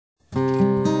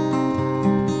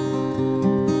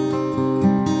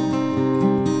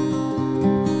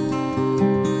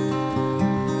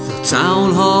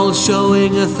Town hall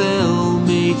showing a film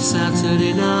each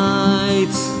Saturday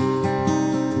night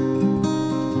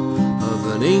of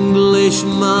an English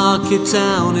market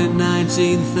town in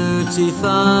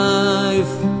 1935.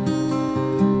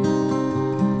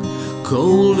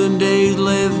 Golden days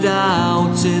lived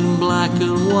out in black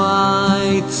and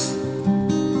white,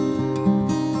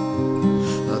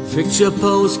 a picture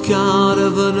postcard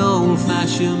of an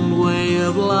old-fashioned way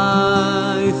of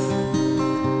life.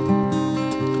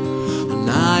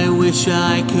 I wish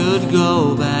I could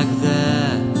go back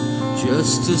there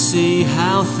just to see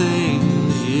how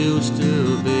things used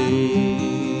to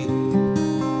be.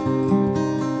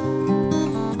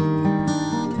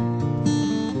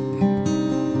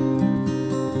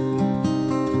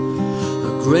 A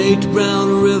great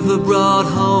brown river brought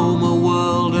home a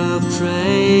world of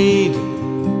trade.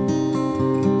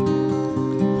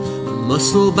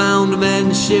 Muscle-bound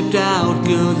men shipped out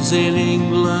goods in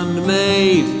England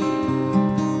made.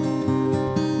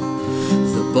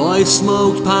 Boys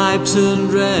smoked pipes and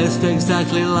dressed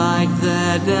exactly like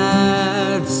their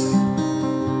dads.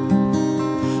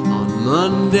 On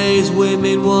Mondays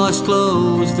women washed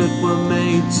clothes that were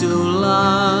made to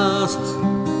last.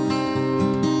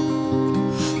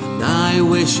 And I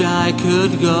wish I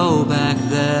could go back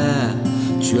there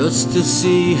just to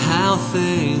see how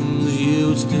things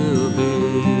used to be.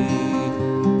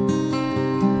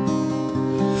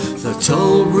 The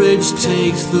toll bridge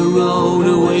takes the road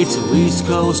away to East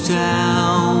Coast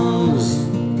towns,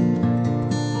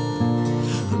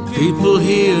 and people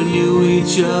here knew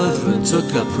each other and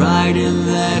took a pride in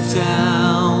their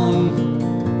town.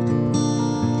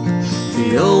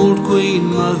 The old Queen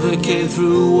Mother came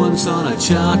through once on a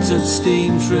chartered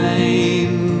steam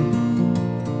train.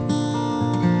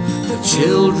 The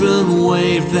children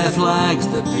waved their flags,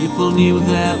 the people knew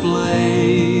their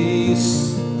place.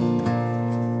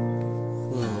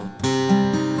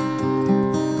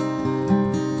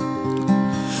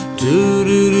 Do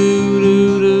do do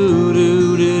do do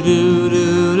do do do do do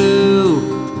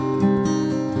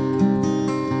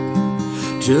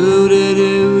do do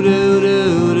do do do do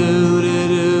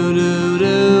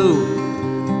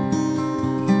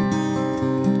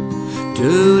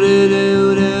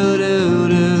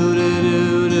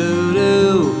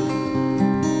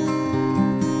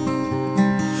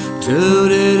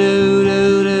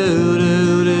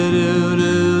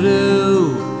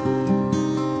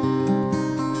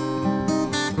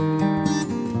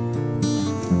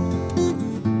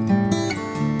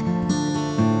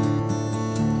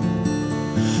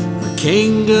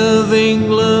King of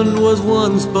England was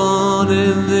once born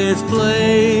in this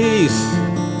place.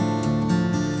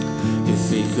 If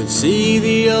he could see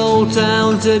the old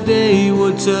town today, he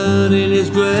would turn in his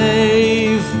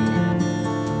grave.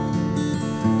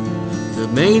 The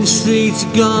main street's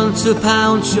gone to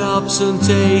pound shops and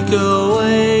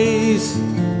takeaways,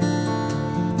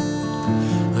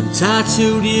 and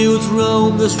tattooed youth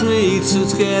roam the streets and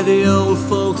scare the old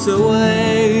folks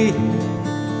away.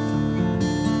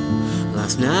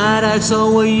 Last night I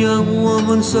saw a young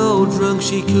woman so drunk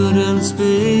she couldn't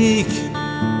speak.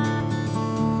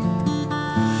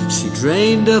 She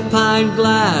drained a pint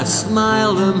glass,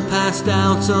 smiled and passed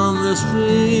out on the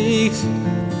street.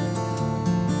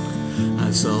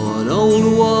 I saw an old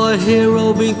war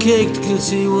hero being kicked 'cause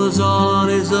he was all on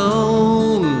his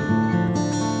own.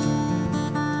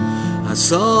 I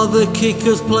saw the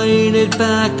kickers playing it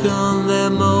back on their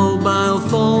mobile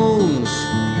phones.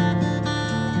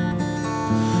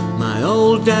 My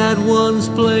old dad once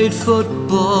played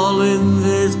football in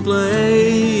this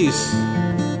place,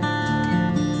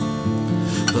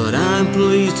 but I'm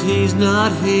pleased he's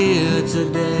not here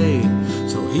today,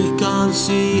 so he can't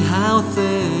see how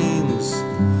things